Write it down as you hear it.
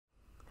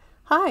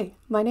Hi,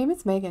 my name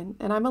is Megan,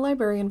 and I'm a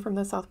librarian from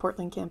the South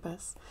Portland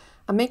campus.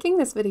 I'm making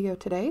this video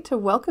today to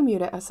welcome you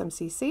to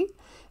SMCC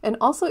and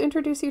also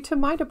introduce you to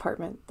my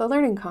department, the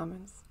Learning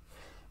Commons.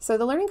 So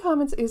the Learning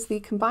Commons is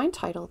the combined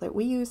title that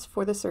we use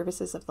for the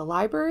services of the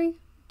library,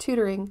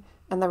 tutoring,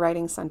 and the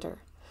Writing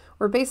Center.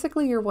 We're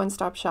basically your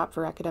one-stop shop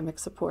for academic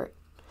support.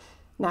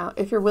 Now,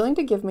 if you're willing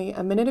to give me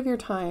a minute of your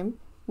time,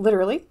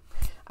 literally,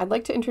 I'd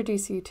like to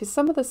introduce you to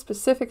some of the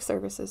specific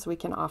services we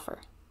can offer.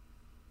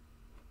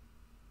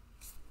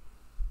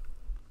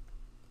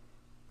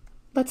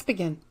 Let's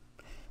begin.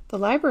 The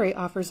library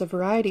offers a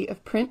variety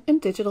of print and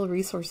digital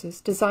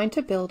resources designed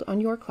to build on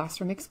your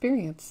classroom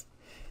experience.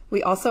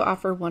 We also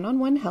offer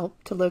one-on-one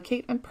help to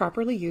locate and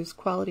properly use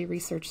quality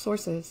research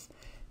sources,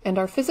 and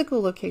our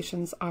physical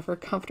locations offer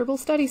comfortable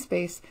study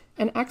space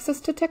and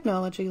access to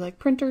technology like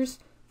printers,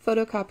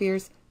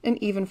 photocopiers,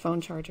 and even phone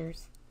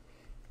chargers.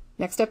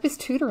 Next up is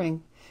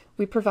tutoring.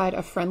 We provide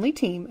a friendly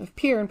team of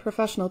peer and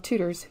professional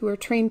tutors who are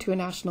trained to a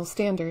national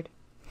standard.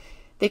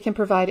 They can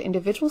provide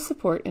individual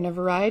support in a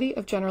variety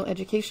of general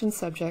education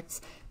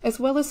subjects,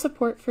 as well as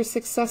support for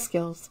success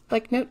skills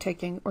like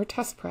note-taking or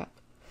test prep.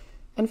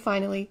 And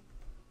finally,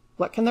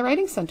 what can the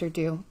Writing Center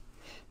do?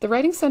 The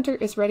Writing Center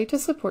is ready to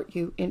support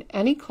you in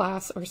any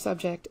class or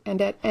subject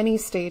and at any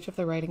stage of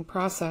the writing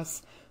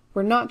process.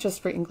 We're not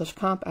just for English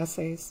comp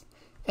essays.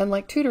 And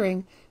like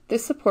tutoring,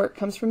 this support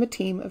comes from a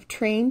team of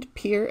trained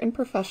peer and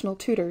professional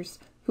tutors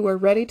who are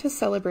ready to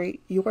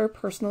celebrate your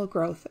personal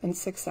growth and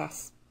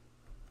success.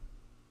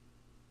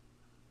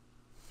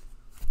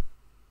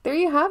 There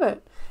you have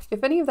it.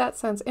 If any of that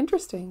sounds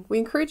interesting, we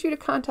encourage you to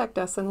contact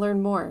us and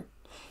learn more.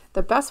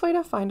 The best way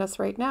to find us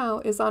right now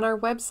is on our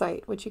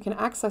website, which you can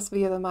access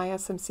via the My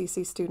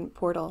SMCC student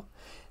portal.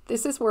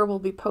 This is where we'll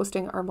be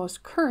posting our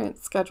most current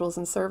schedules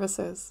and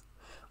services.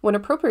 When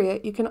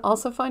appropriate, you can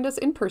also find us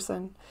in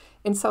person.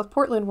 In South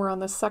Portland, we're on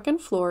the second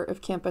floor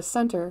of Campus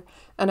Center,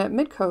 and at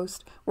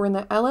Midcoast, we're in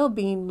the LL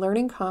Bean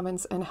Learning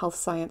Commons and Health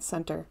Science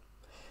Center.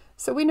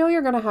 So we know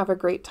you're going to have a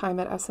great time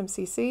at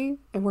SMCC,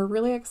 and we're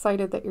really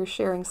excited that you're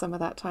sharing some of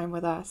that time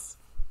with us.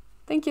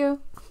 Thank you.